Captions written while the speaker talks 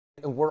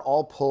We're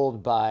all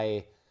pulled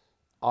by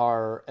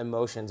our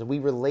emotions, and we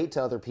relate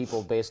to other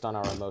people based on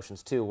our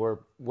emotions too.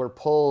 We're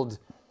pulled.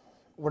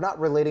 We're not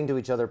relating to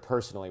each other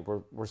personally.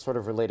 We're sort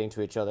of relating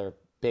to each other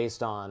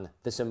based on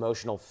this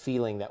emotional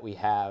feeling that we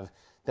have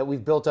that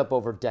we've built up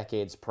over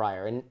decades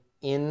prior. And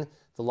in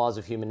the laws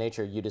of human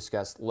nature, you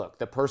discussed, look,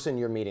 the person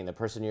you're meeting, the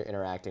person you're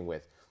interacting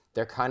with,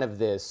 they're kind of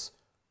this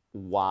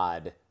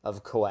wad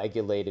of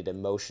coagulated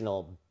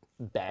emotional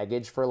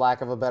baggage, for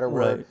lack of a better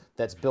word, Right.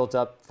 that's built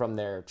up from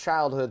their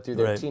childhood through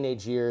their Right.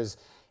 teenage years.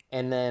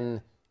 And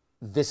then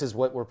this is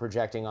what we're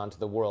projecting onto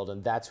the world,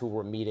 and that's who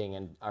we're meeting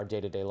in our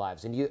day-to-day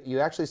lives. And you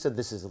actually said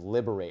this is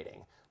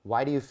liberating.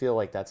 Why do you feel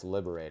like that's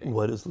liberating?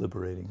 What is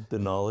liberating? The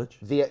knowledge?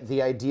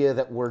 The idea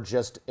that we're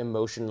just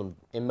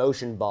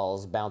emotion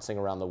balls bouncing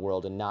around the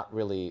world and not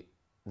really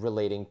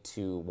relating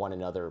to one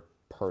another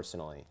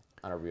personally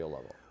on a real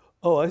level.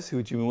 Oh, I see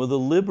what you mean. Well, the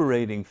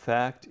liberating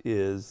fact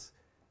is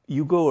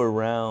you go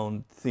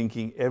around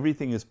thinking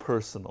everything is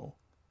personal.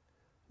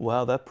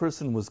 Wow, that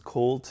person was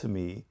cold to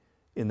me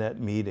in that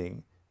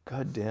meeting.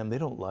 God damn, they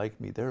don't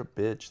like me. They're a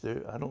bitch.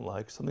 I don't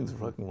like, something's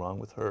fucking wrong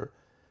with her,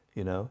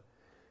 you know?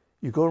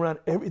 You go around,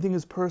 everything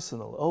is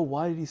personal. Oh,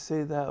 why did he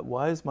say that?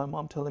 Why is my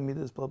mom telling me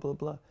this, blah, blah,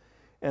 blah.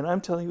 And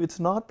I'm telling you, it's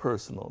not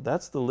personal.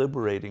 That's the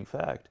liberating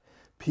fact.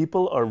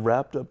 People are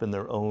wrapped up in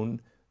their own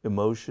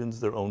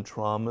emotions, their own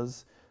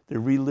traumas. They're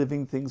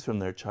reliving things from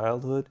their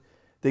childhood.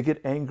 They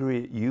get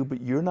angry at you, but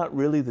you're not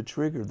really the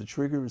trigger. The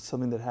trigger is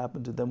something that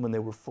happened to them when they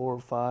were 4 or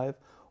 5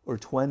 or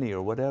 20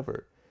 or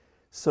whatever.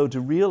 So to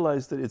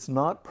realize that it's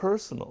not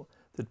personal,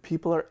 that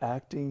people are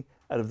acting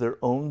out of their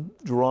own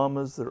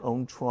dramas, their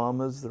own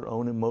traumas, their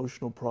own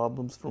emotional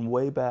problems from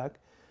way back,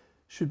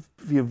 should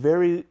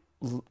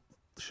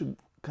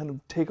kind of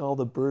take all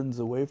the burdens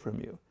away from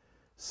you.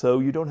 So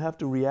you don't have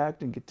to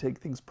react and take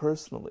things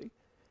personally.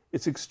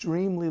 It's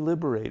extremely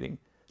liberating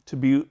to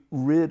be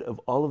rid of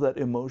all of that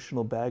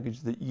emotional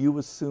baggage that you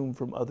assume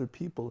from other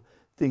people,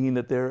 thinking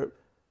that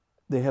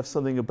they have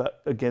something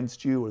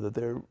against you, or that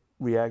they're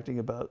reacting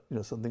about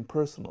something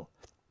personal.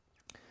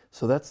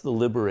 So that's the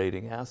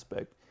liberating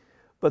aspect.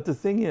 But the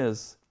thing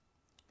is,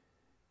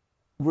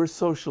 we're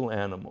social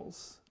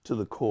animals to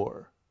the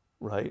core,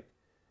 right?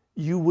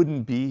 You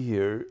wouldn't be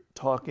here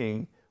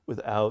talking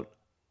without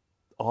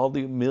all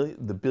the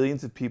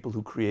billions of people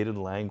who created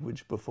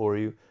language before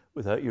you,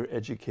 without your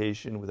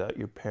education, without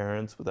your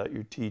parents, without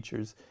your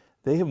teachers.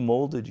 They have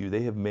molded you.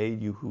 They have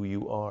made you who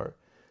you are.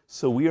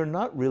 So we are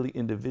not really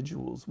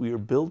individuals. We are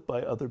built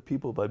by other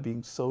people by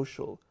being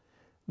social.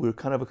 We're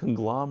kind of a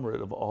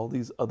conglomerate of all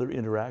these other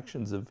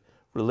interactions of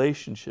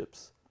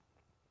relationships.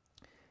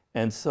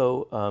 And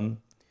so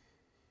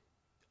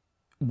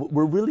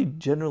we're really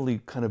generally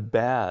kind of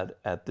bad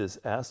at this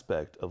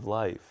aspect of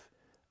life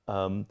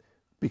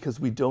because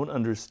we don't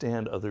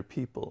understand other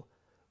people.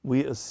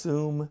 We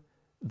assume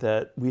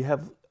that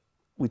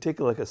we take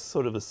like a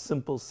sort of a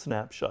simple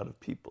snapshot of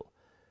people.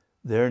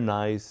 They're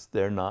nice,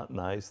 they're not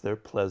nice, they're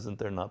pleasant,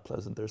 they're not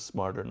pleasant, they're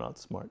smart or not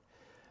smart.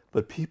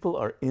 But people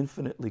are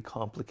infinitely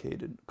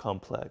complicated,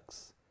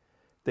 complex.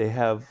 They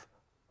have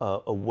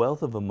a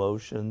wealth of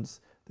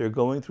emotions. They're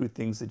going through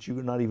things that you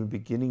are not even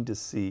beginning to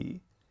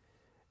see.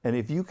 And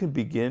if you can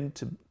begin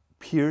to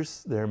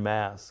pierce their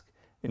mask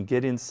and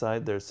get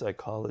inside their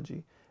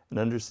psychology and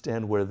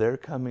understand where they're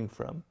coming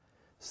from,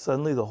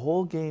 suddenly the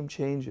whole game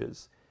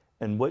changes.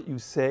 And what you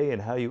say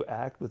and how you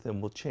act with them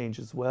will change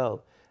as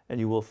well. And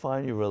you will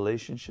find your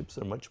relationships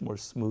are much more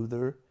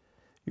smoother.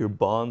 Your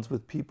bonds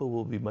with people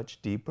will be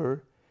much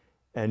deeper.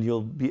 And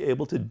you'll be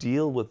able to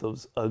deal with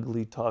those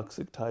ugly,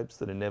 toxic types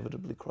that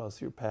inevitably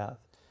cross your path.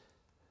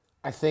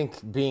 I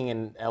think being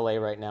in LA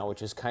right now,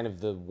 which is kind of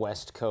the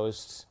West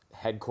Coast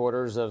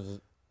headquarters of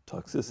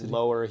Toxicity?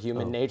 lower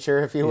human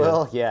nature, if you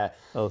will. Yeah.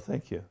 Oh,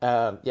 thank you.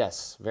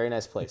 Yes, very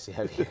nice place you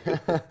have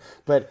here.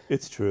 But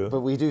it's true.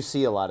 But we do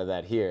see a lot of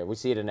that here. We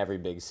see it in every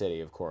big city,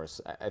 of course.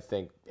 I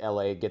think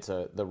LA gets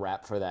the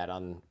rap for that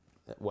on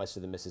west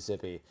of the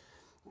Mississippi,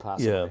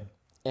 possibly. Yeah.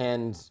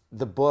 And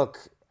the book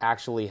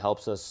actually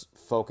helps us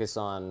focus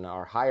on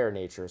our higher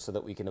nature so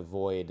that we can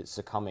avoid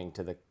succumbing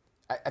to the...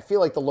 I feel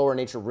like the lower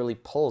nature really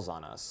pulls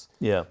on us.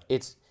 Yeah.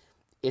 It's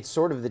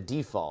sort of the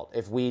default.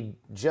 If we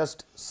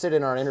just sit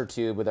in our inner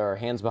tube with our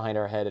hands behind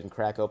our head and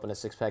crack open a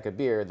six-pack of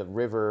beer, the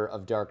river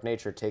of dark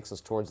nature takes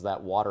us towards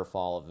that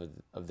waterfall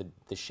of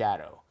the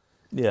shadow.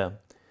 Yeah.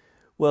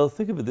 Well,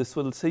 think of it this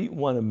way. Let's say you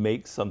want to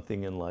make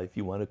something in life.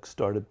 You want to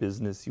start a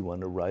business. You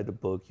want to write a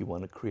book. You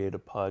want to create a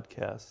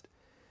podcast.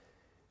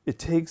 It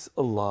takes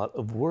a lot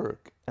of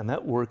work, and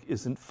that work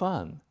isn't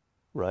fun,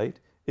 right?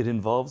 It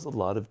involves a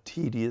lot of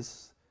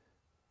tedious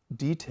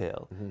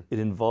detail. Mm-hmm. It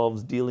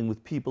involves dealing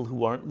with people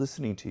who aren't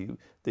listening to you.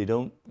 They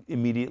don't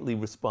immediately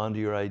respond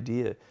to your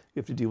idea. You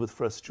have to deal with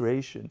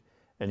frustration,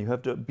 and you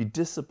have to be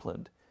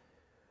disciplined.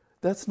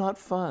 That's not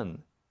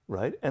fun,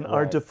 right? And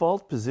our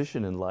default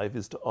position in life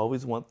is to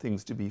always want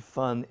things to be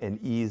fun and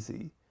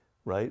easy,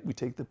 right? We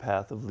take the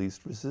path of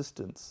least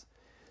resistance.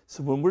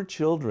 So when we're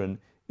children,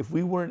 if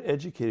we weren't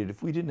educated,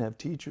 if we didn't have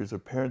teachers or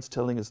parents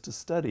telling us to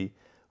study,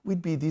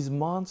 we'd be these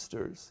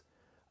monsters.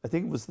 I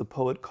think it was the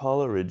poet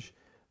Coleridge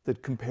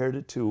that compared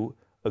it to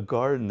a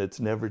garden that's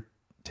never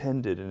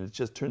tended and it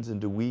just turns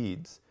into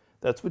weeds.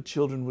 That's what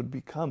children would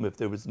become if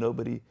there was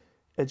nobody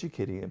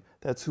educating them.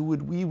 That's who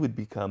we would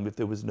become if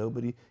there was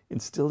nobody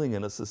instilling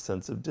in us a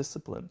sense of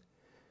discipline.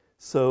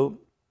 So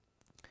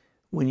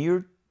when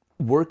you're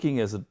working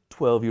as a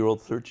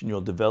 12-year-old,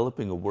 13-year-old,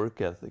 developing a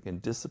work ethic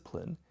and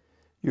discipline,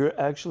 you're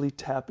actually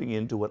tapping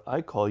into what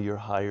I call your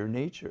higher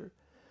nature.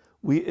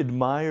 We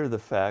admire the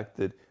fact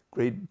that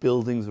great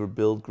buildings were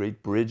built,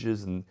 great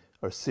bridges, and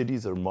our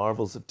cities are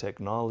marvels of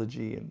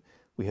technology, and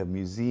we have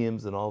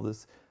museums and all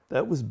this.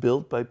 That was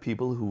built by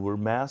people who were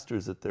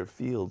masters at their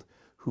field,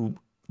 who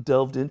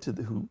delved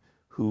into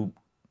who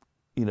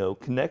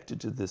connected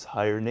to this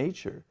higher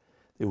nature.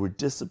 They were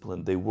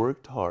disciplined, they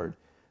worked hard,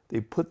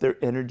 they put their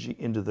energy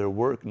into their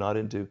work, not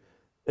into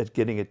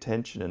getting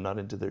attention and not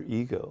into their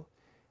ego.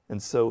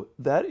 And so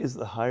that is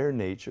the higher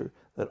nature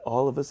that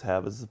all of us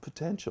have as a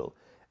potential.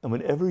 And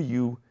whenever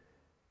you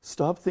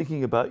stop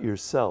thinking about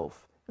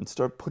yourself and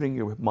start putting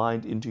your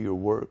mind into your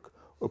work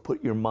or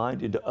put your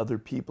mind into other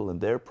people and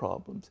their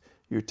problems,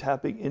 you're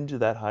tapping into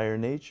that higher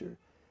nature.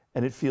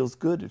 And it feels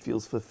good, it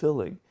feels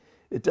fulfilling.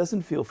 It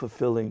doesn't feel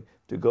fulfilling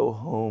to go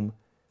home,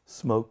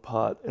 smoke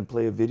pot, and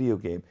play a video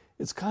game.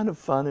 It's kind of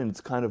fun and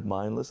it's kind of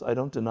mindless, I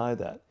don't deny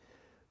that.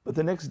 But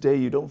the next day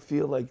you don't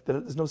feel like,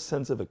 there's no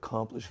sense of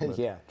accomplishment.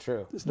 Yeah,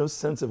 true. There's no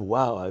sense of,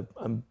 wow,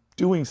 I'm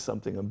doing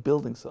something, I'm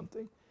building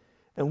something.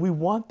 And we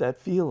want that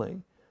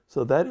feeling.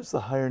 So that is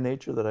the higher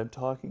nature that I'm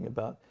talking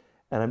about.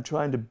 And I'm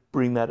trying to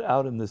bring that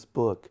out in this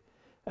book.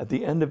 At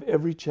the end of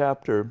every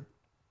chapter,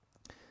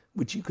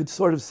 which you could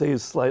sort of say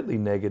is slightly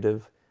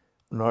negative,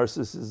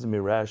 narcissism,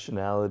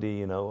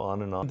 irrationality,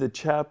 on and on. The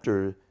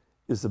chapter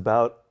is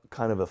about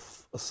kind of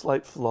a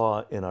slight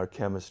flaw in our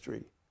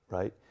chemistry,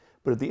 right?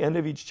 But at the end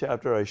of each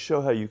chapter, I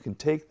show how you can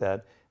take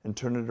that and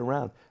turn it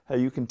around, how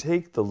you can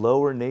take the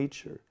lower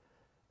nature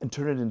and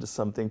turn it into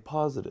something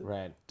positive.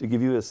 Right. To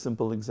give you a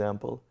simple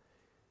example,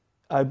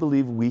 I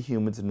believe we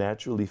humans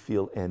naturally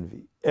feel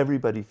envy.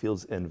 Everybody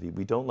feels envy.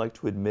 We don't like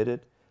to admit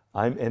it.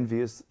 I'm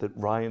envious that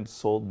Ryan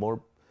sold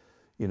more,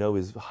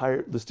 is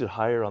listed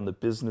higher on the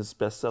business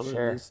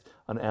bestseller list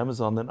on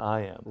Amazon than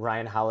I am.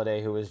 Ryan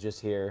Holiday, who was just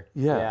here.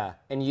 Yeah.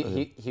 And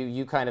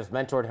you kind of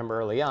mentored him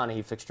early on.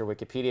 He fixed your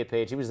Wikipedia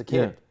page. He was a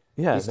kid.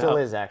 Yeah. He still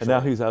is, actually.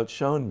 And now he's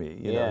outshone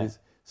me.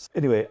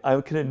 Anyway,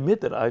 I can admit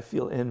that I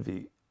feel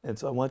envy. And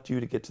so I want you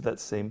to get to that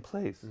same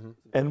place. Mm-hmm.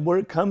 And where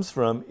it comes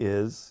from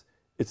is,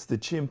 it's the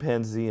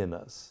chimpanzee in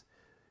us.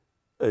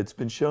 It's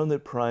been shown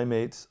that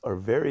primates are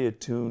very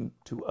attuned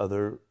to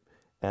other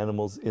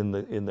animals in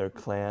their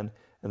clan,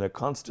 and they're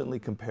constantly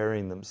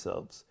comparing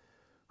themselves.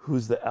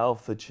 Who's the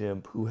alpha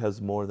chimp? Who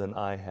has more than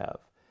I have?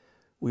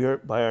 We are,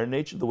 by our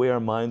nature, the way our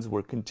minds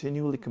work,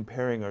 continually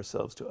comparing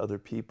ourselves to other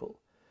people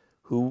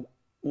who,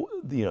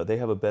 they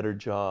have a better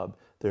job,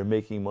 they're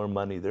making more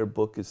money, their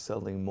book is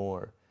selling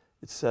more,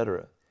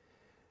 etc.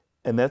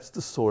 And that's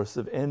the source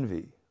of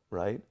envy,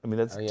 right? I mean,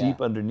 that's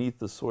deep underneath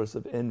the source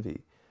of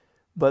envy.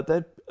 But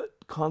that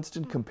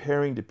constant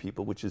comparing to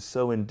people, which is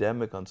so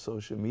endemic on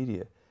social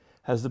media,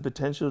 has the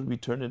potential to be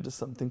turned into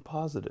something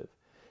positive.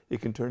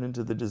 It can turn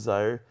into the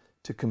desire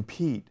to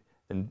compete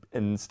and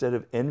instead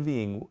of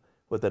envying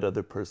what that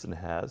other person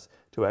has,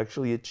 to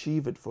actually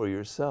achieve it for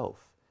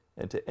yourself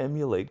and to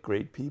emulate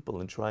great people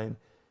and try and,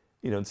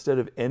 instead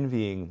of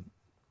envying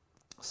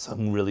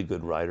some really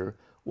good writer,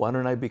 why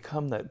don't I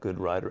become that good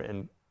writer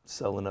and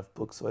sell enough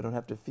books so I don't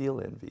have to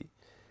feel envy?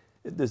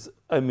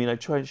 I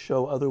try and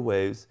show other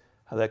ways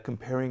how that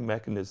comparing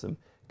mechanism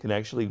can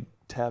actually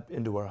tap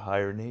into our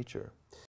higher nature.